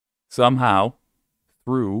somehow,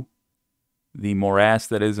 through the morass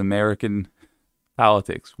that is American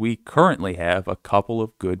politics, we currently have a couple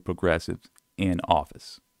of good progressives in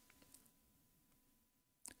office.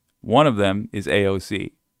 One of them is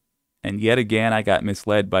AOC. And yet again, I got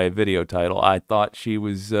misled by a video title. I thought she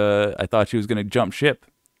was going to jump ship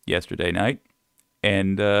yesterday night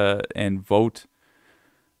and vote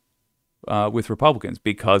with Republicans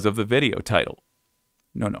because of the video title.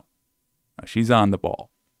 No. She's on the ball.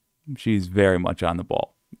 She's very much on the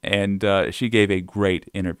ball. And she gave a great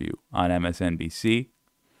interview on MSNBC.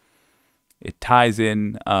 It ties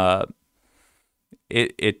in.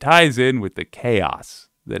 It ties in with the chaos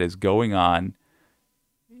that is going on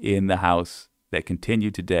in the House that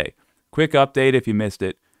continued today. Quick update if you missed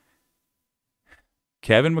it.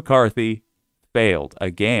 Kevin McCarthy failed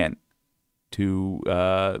again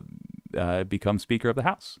to become Speaker of the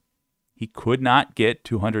House. He could not get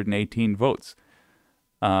 218 votes.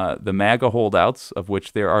 The MAGA holdouts, of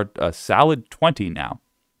which there are a solid 20 now,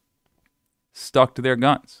 stuck to their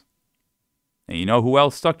guns. And you know who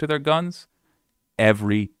else stuck to their guns?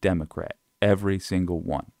 Every Democrat. Every single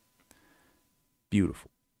one. Beautiful.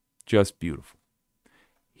 Just beautiful.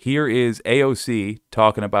 Here is AOC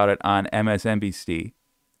talking about it on MSNBC,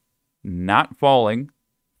 not falling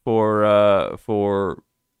for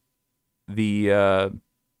the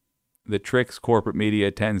tricks corporate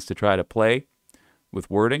media tends to try to play with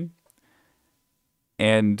wording,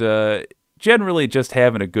 and generally just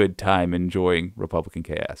having a good time enjoying Republican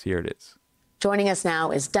chaos. Here it is. Joining us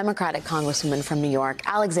now is Democratic Congresswoman from New York,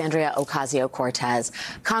 Alexandria Ocasio-Cortez.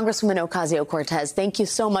 Congresswoman Ocasio-Cortez, thank you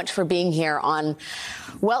so much for being here on,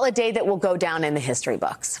 well, a day that will go down in the history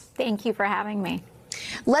books. Thank you for having me.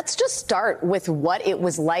 Let's just start with what it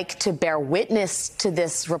was like to bear witness to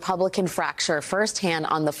this Republican fracture firsthand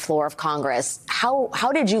on the floor of Congress. How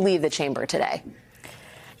did you leave the chamber today?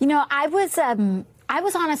 You know, I was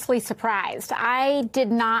honestly surprised. I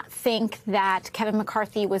did not think that Kevin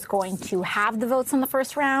McCarthy was going to have the votes in the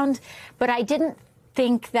first round, but I didn't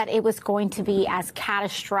think that it was going to be as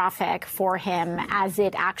catastrophic for him as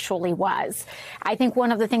it actually was. I think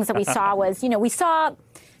one of the things that we saw was, we saw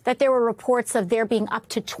that there were reports of there being up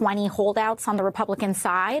to 20 holdouts on the Republican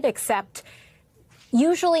side, except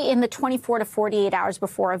usually in the 24 to 48 hours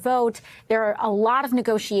before a vote, there are a lot of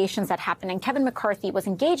negotiations that happen. And Kevin McCarthy was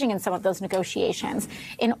engaging in some of those negotiations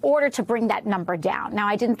in order to bring that number down. Now,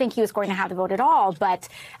 I didn't think he was going to have the vote at all, but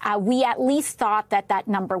we at least thought that that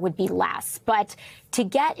number would be less. But to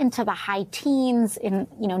get into the high teens in,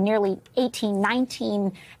 nearly 18,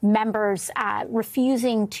 19 members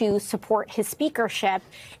refusing to support his speakership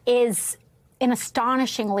is an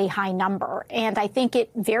astonishingly high number. And I think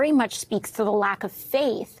it very much speaks to the lack of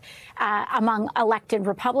faith among elected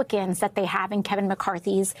Republicans that they have in Kevin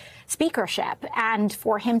McCarthy's speakership. And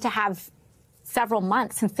for him to have several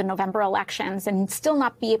months since the November elections and still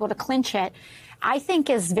not be able to clinch it, I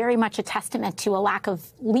think is very much a testament to a lack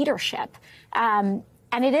of leadership. And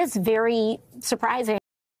it is very surprising.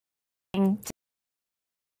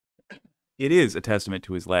 It is a testament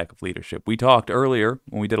to his lack of leadership. We talked earlier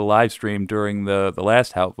when we did a live stream during the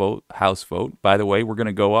last House vote. By the way, we're going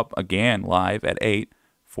to go up again live at 8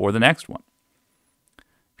 for the next one.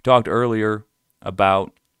 We talked earlier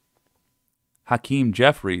about Hakeem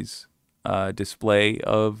Jeffries' display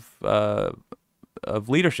of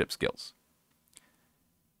leadership skills.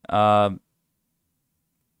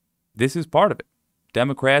 This is part of it.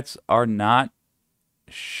 Democrats are not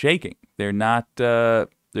shaking. They're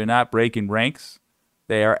not breaking ranks.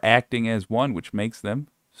 They are acting as one, which makes them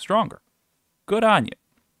stronger. Good on you.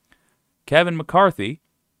 Kevin McCarthy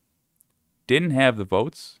didn't have the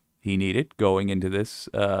votes he needed going into this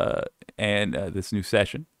this new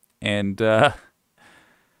session, and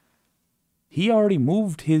he already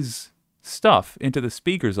moved his stuff into the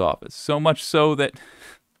Speaker's office, so much so that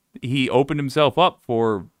he opened himself up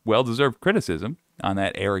for well-deserved criticism on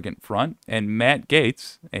that arrogant front. And Matt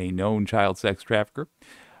Gaetz, a known child sex trafficker,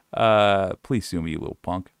 please sue me, you little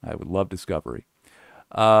punk. I would love discovery.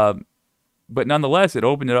 But nonetheless, it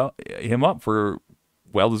opened him up for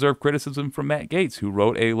well-deserved criticism from Matt Gaetz, who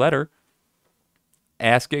wrote a letter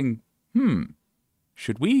asking,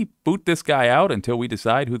 should we boot this guy out until we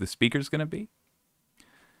decide who the speaker's going to be?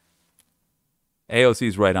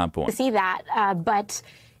 AOC's right on point. To see that, but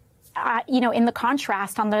in the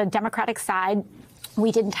contrast on the Democratic side,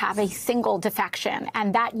 we didn't have a single defection,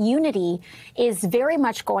 and that unity is very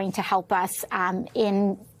much going to help us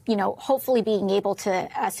in hopefully being able to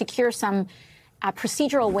secure some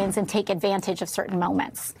procedural wins and take advantage of certain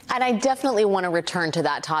moments. And I definitely want to return to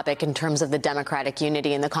that topic in terms of the Democratic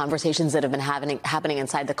unity and the conversations that have been happening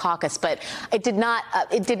inside the caucus. But it did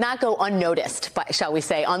not go unnoticed, shall we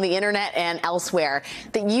say, on the internet and elsewhere,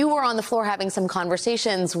 that you were on the floor having some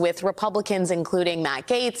conversations with Republicans, including Matt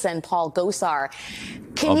Gaetz and Paul Gosar.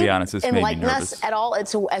 Can you enlighten us at all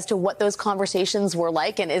as to what those conversations were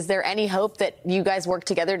like? And is there any hope that you guys work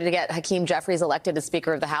together to get Hakeem Jeffries elected as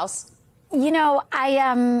Speaker of the House? You know,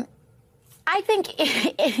 I think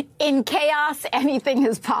in chaos, anything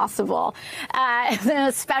is possible,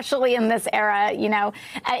 especially in this era. You know,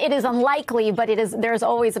 it is unlikely, but there's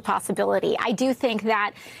always a possibility. I do think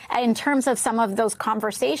that in terms of some of those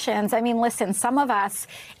conversations, I mean, listen, some of us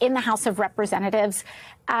in the House of Representatives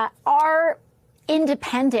are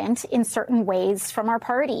independent in certain ways from our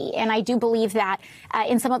party. And I do believe that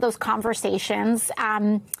in some of those conversations,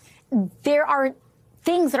 there are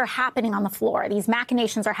things that are happening on the floor. These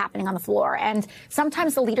machinations are happening on the floor. And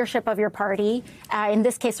sometimes the leadership of your party, in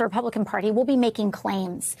this case, the Republican Party, will be making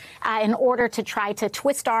claims in order to try to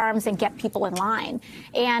twist arms and get people in line.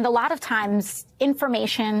 And a lot of times,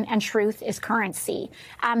 information and truth is currency.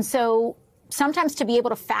 So sometimes to be able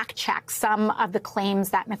to fact check some of the claims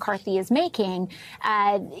that McCarthy is making,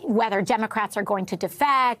 whether Democrats are going to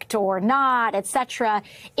defect or not, et cetera,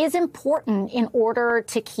 is important in order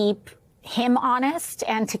to keep him honest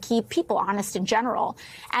and to keep people honest in general.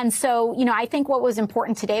 And so, you know, I think what was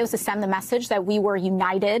important today was to send the message that we were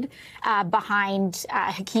united behind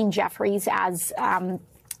Hakeem Jeffries as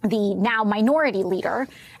the now minority leader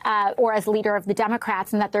or as leader of the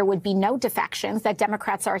Democrats, and that there would be no defections, that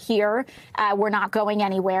Democrats are here, we're not going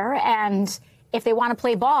anywhere. And if they want to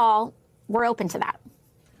play ball, we're open to that.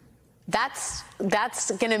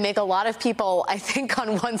 That's going to make a lot of people, I think,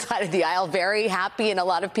 on one side of the aisle very happy and a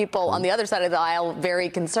lot of people on the other side of the aisle very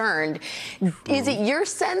concerned. Is it your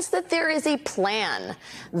sense that there is a plan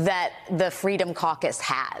that the Freedom Caucus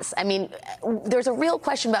has? I mean, there's a real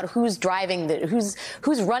question about who's driving who's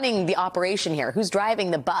running the operation here, who's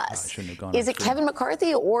driving the bus. Is it Kevin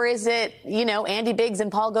McCarthy or is it, you know, Andy Biggs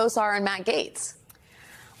and Paul Gosar and Matt Gaetz?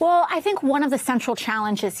 Well, I think one of the central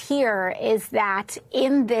challenges here is that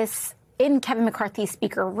in Kevin McCarthy's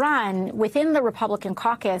speaker run, within the Republican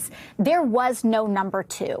caucus, there was no number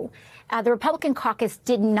two. The Republican caucus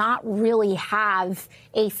did not really have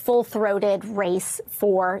a full-throated race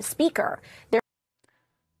for speaker.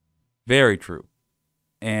 Very true.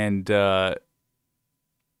 And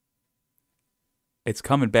it's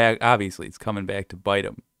coming back, obviously, it's coming back to bite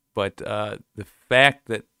them. But the fact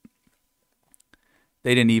that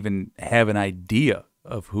they didn't even have an idea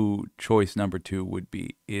of who choice number two would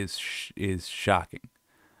be is shocking.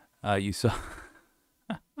 You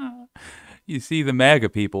see the MAGA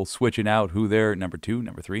people switching out who their number two,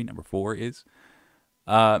 number three, number four is.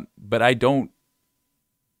 But I don't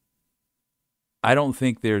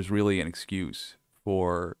think there's really an excuse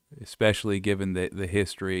for, especially given the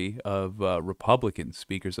history of Republican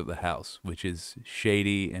speakers of the House, which is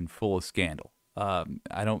shady and full of scandal.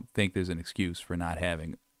 I don't think there's an excuse for not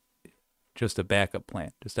having just a backup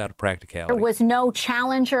plan, just out of practicality. There was no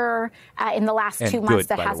challenger in the last 2 months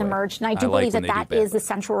that has emerged. And I do believe that is the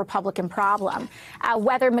central Republican problem.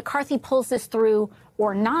 Whether McCarthy pulls this through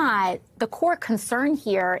or not, the core concern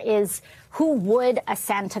here is who would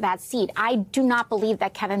ascend to that seat. I do not believe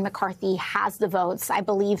that Kevin McCarthy has the votes. I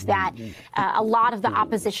believe that a lot of the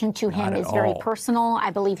opposition to him is very personal.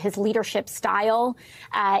 I believe his leadership style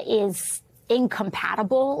is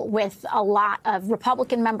incompatible with a lot of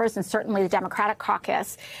Republican members and certainly the Democratic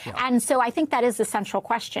caucus. Yeah. And so I think that is the central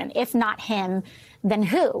question. If not him, then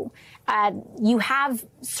who? You have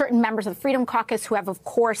certain members of the Freedom Caucus who have, of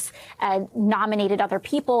course, nominated other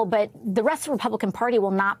people, but the rest of the Republican Party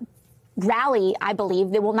will not rally, I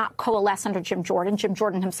believe. They will not coalesce under Jim Jordan. Jim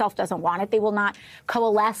Jordan himself doesn't want it. They will not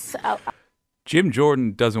coalesce. Jim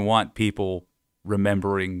Jordan doesn't want people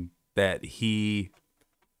remembering that I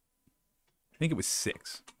think it was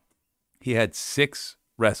 6. He had 6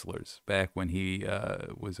 wrestlers back when he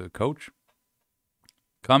was a coach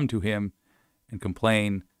come to him and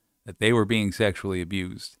complain that they were being sexually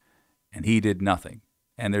abused, and he did nothing.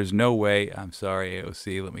 And there's no way, I'm sorry,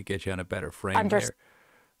 AOC, let me get you on a better frame there.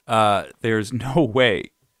 There's no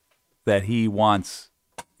way that he wants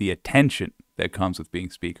the attention that comes with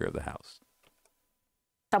being Speaker of the House.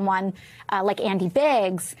 Someone like Andy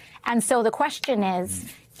Biggs. And so the question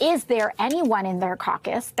is there anyone in their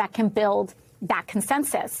caucus that can build that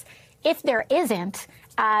consensus? If there isn't,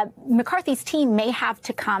 McCarthy's team may have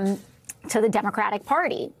to come to the Democratic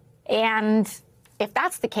Party. And if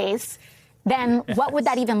that's the case, then what would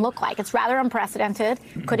that even look like? It's rather unprecedented.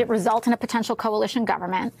 Could it result in a potential coalition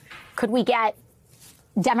government? Could we get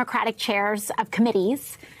Democratic chairs of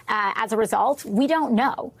committees as a result? We don't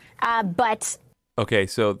know. But okay,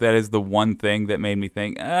 so that is the one thing that made me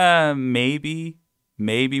think,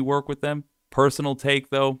 maybe work with them. Personal take,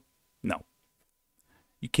 though, no.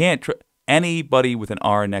 You can't anybody with an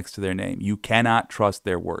R next to their name. You cannot trust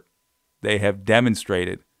their word. They have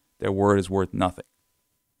demonstrated their word is worth nothing.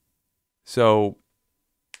 So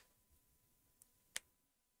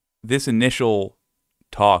this initial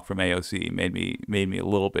talk from AOC made me a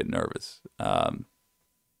little bit nervous,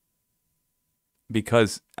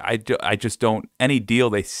 because I just don't, any deal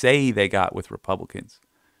they say they got with Republicans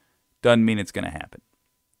doesn't mean it's going to happen.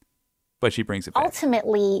 But she brings it back.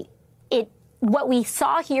 Ultimately, what we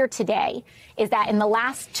saw here today is that in the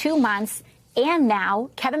last 2 months and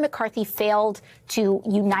now, Kevin McCarthy failed to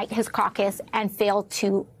unite his caucus and failed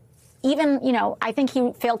to even, I think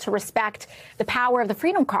he failed to respect the power of the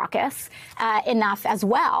Freedom Caucus enough as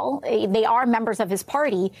well. They are members of his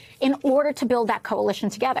party in order to build that coalition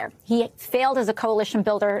together. He failed as a coalition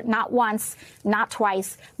builder not once, not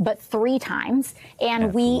twice, but 3 times. And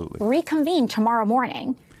Absolutely. We reconvene tomorrow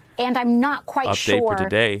morning. And I'm not quite Update sure for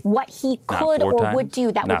today. what he could or would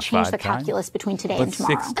do that would change the calculus between today and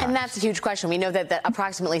tomorrow. 6 times. And that's a huge question. We know that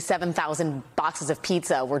approximately 7,000 boxes of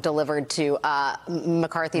pizza were delivered to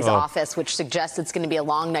McCarthy's office, which suggests it's going to be a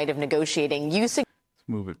long night of negotiating. Let's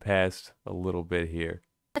move it past a little bit here.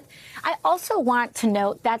 I also want to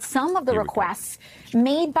note that some of the requests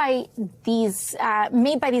made by these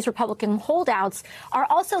Republican holdouts are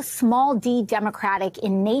also small d Democratic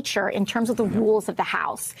in nature in terms of the rules of the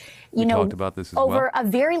House. We talked about this as over a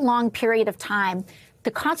very long period of time,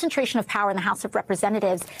 the concentration of power in the House of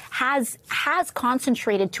Representatives has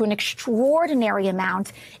concentrated to an extraordinary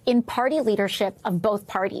amount in party leadership of both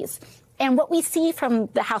parties. And what we see from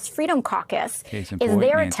the House Freedom Caucus is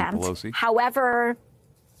their attempt, however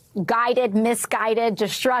guided, misguided,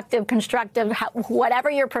 destructive, constructive, whatever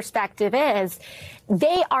your perspective is,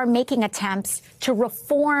 they are making attempts to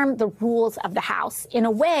reform the rules of the House in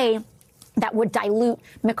a way that would dilute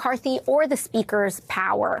McCarthy or the Speaker's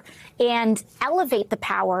power and elevate the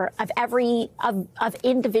power of of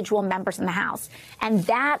individual members in the House. And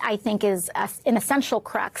that, I think, is an essential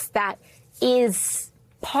crux that is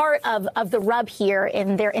part of the rub here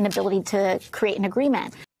in their inability to create an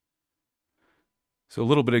agreement. So a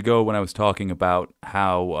little bit ago when I was talking about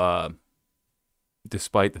how,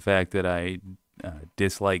 despite the fact that I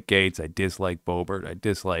dislike Gates, I dislike Boebert, I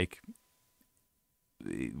dislike,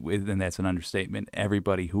 and that's an understatement,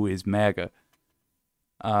 everybody who is MAGA,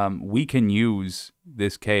 we can use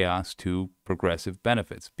this chaos to progressive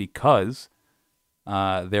benefits because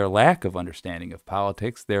their lack of understanding of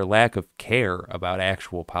politics, their lack of care about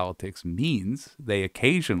actual politics means they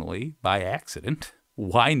occasionally, by accident,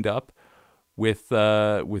 wind up with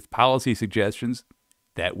policy suggestions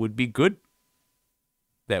that would be good,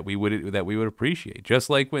 that we would appreciate.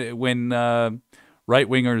 Just like when right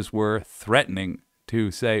wingers were threatening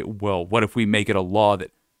to say, well, what if we make it a law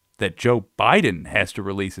that Joe Biden has to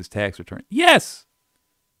release his tax return? Yes,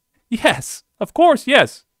 of course,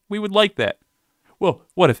 yes, we would like that. Well,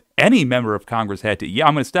 what if any member of Congress had to? Yeah,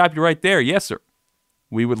 I'm going to stop you right there. Yes, sir.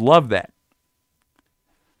 We would love that.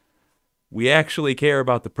 We actually care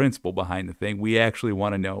about the principle behind the thing. We actually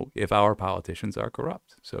want to know if our politicians are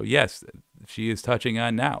corrupt. So, yes, she is touching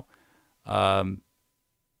on now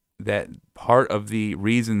that part of the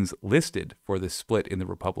reasons listed for the split in the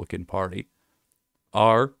Republican Party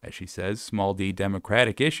are, as she says, small d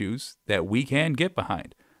Democratic issues that we can get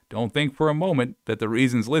behind. Don't think for a moment that the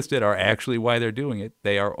reasons listed are actually why they're doing it.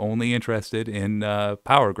 They are only interested in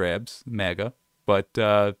power grabs, MAGA. But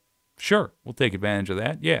sure, we'll take advantage of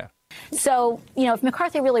that. Yeah. So, if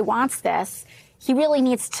McCarthy really wants this, he really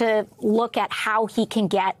needs to look at how he can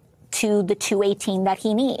get to the 218 that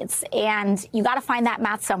he needs. And you got to find that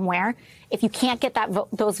math somewhere. If you can't get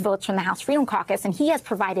those votes from the House Freedom Caucus, and he has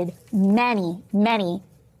provided many, many,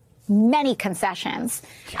 many concessions,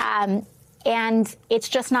 and it's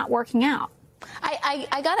just not working out.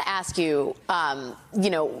 I got to ask you,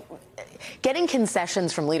 getting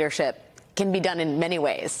concessions from leadership can be done in many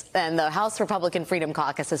ways. And the House Republican Freedom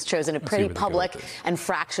Caucus has chosen a pretty public and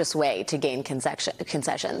fractious way to gain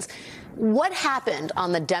concessions. What happened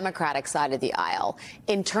on the Democratic side of the aisle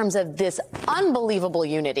in terms of this unbelievable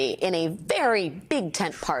unity in a very big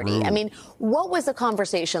tent party? I mean, what was the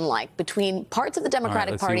conversation like between parts of the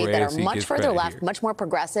Democratic Party that are much further left, much more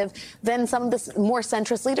progressive than some of this more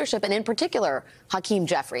centrist leadership, and in particular, Hakeem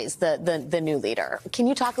Jeffries, the new leader? Can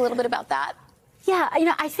you talk a little bit about that? Yeah,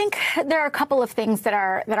 I think there are a couple of things that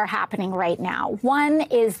are happening right now. One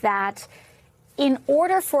is that in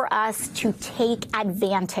order for us to take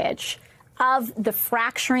advantage of the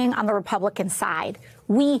fracturing on the Republican side,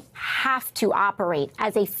 we have to operate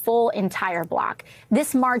as a full entire bloc.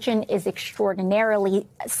 This margin is extraordinarily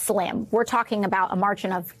slim. We're talking about a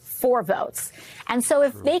margin of 4 votes. And so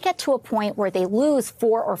if they get to a point where they lose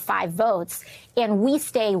 4 or 5 votes and we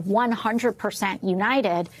stay 100%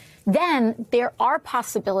 united, then there are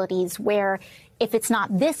possibilities where if it's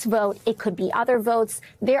not this vote, it could be other votes.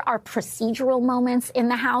 There are procedural moments in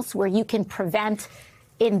the House where you can prevent,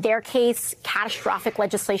 in their case, catastrophic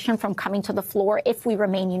legislation from coming to the floor if we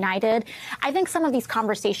remain united. I think some of these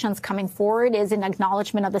conversations coming forward is an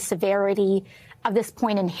acknowledgement of the severity of this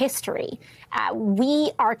point in history.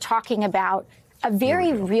 We are talking about a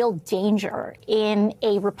very real danger in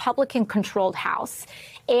a Republican-controlled House.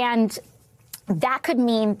 And that could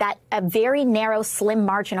mean that a very narrow, slim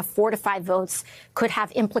margin of 4 to 5 votes could have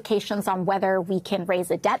implications on whether we can raise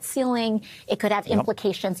a debt ceiling. It could have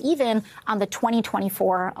implications even on the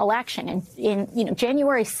 2024 election. And in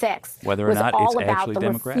January 6th whether or was not all it's about actually the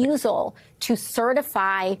democratic. refusal to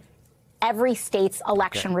certify every state's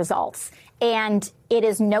election results. And it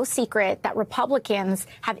is no secret that Republicans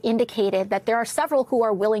have indicated that there are several who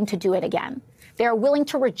are willing to do it again. They are willing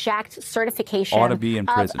to reject certification Ought to be in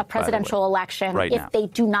prison, of a presidential election right if now. they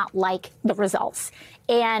do not like the results.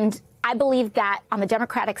 And I believe that on the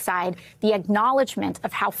Democratic side, the acknowledgement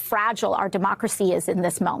of how fragile our democracy is in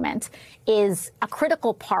this moment is a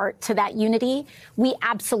critical part to that unity. We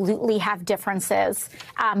absolutely have differences,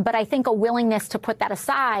 but I think a willingness to put that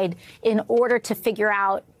aside in order to figure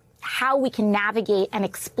out how we can navigate and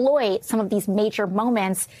exploit some of these major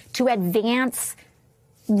moments to advance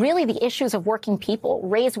really the issues of working people,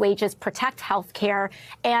 raise wages, protect health care,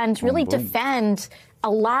 and really defend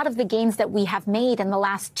a lot of the gains that we have made in the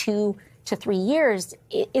last 2 to 3 years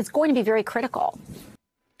is going to be very critical.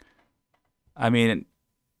 I mean,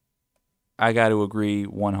 I got to agree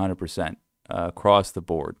 100% across the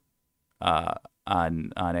board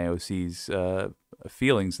on AOC's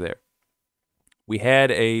feelings there. We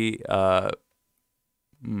had a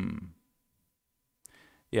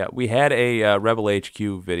Rebel HQ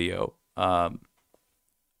video. I'm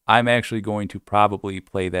actually going to probably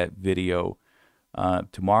play that video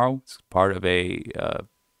tomorrow. It's part of a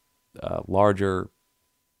larger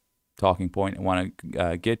talking point I want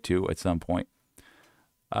to get to at some point.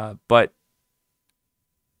 But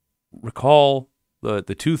recall the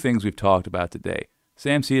 2 things we've talked about today.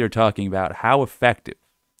 Sam Cedar talking about how effective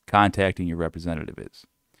contacting your representative is.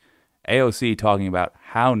 AOC talking about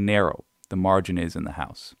how narrow the margin is in the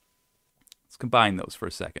House. Let's combine those for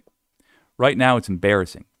a second. Right now, it's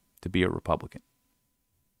embarrassing to be a Republican.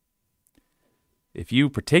 If you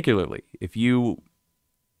grew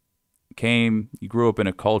up in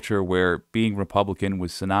a culture where being Republican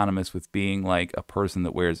was synonymous with being like a person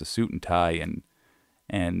that wears a suit and tie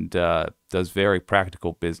and does very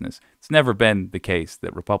practical business, it's never been the case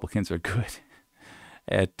that Republicans are good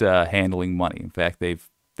at handling money. In fact, they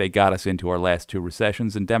got us into our last 2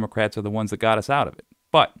 recessions, and Democrats are the ones that got us out of it.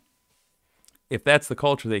 But if that's the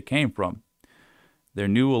culture they came from, their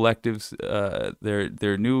new electives,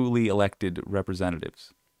 their newly elected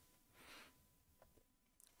representatives,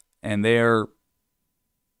 and they're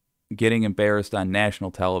getting embarrassed on national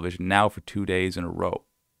television now for 2 days in a row.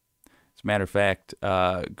 As a matter of fact,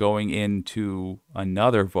 going into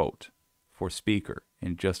another vote for Speaker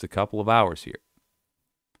in just a couple of hours here,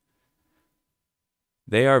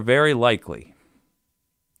 they are very likely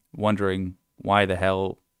wondering why the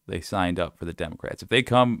hell they signed up for the Democrats. For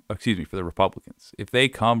the Republicans. If they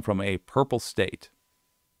come from a purple state,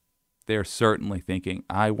 they're certainly thinking,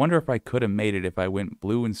 I wonder if I could have made it if I went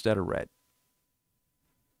blue instead of red.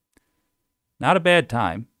 Not a bad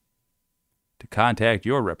time to contact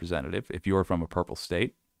your representative if you're from a purple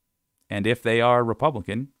state. And if they are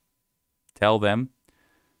Republican, tell them,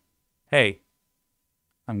 hey,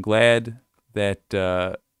 I'm glad that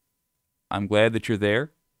you're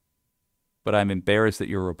there, but I'm embarrassed that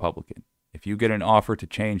you're a Republican. If you get an offer to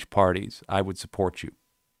change parties, I would support you.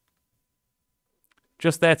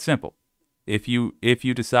 Just that simple. If you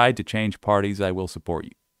decide to change parties, I will support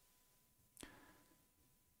you.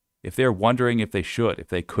 If they're wondering if they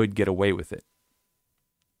could get away with it,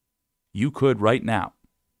 you could right now,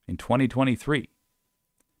 in 2023,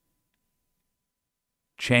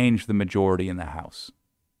 change the majority in the House.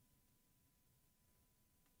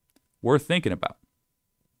 Worth thinking about.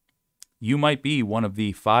 You might be one of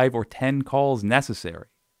the 5 or 10 calls necessary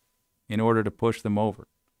in order to push them over.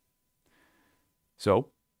 So,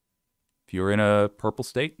 if you're in a purple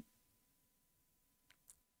state,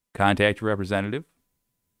 contact your representative.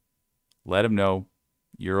 Let them know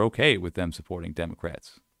you're okay with them supporting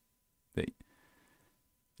Democrats.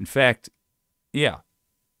 In fact, yeah,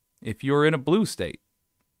 if you're in a blue state,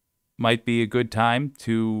 might be a good time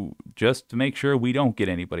to just to make sure we don't get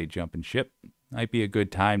anybody jumping ship. Might be a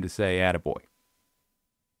good time to say attaboy.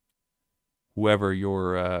 Whoever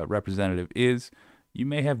your representative is, you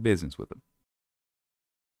may have business with them.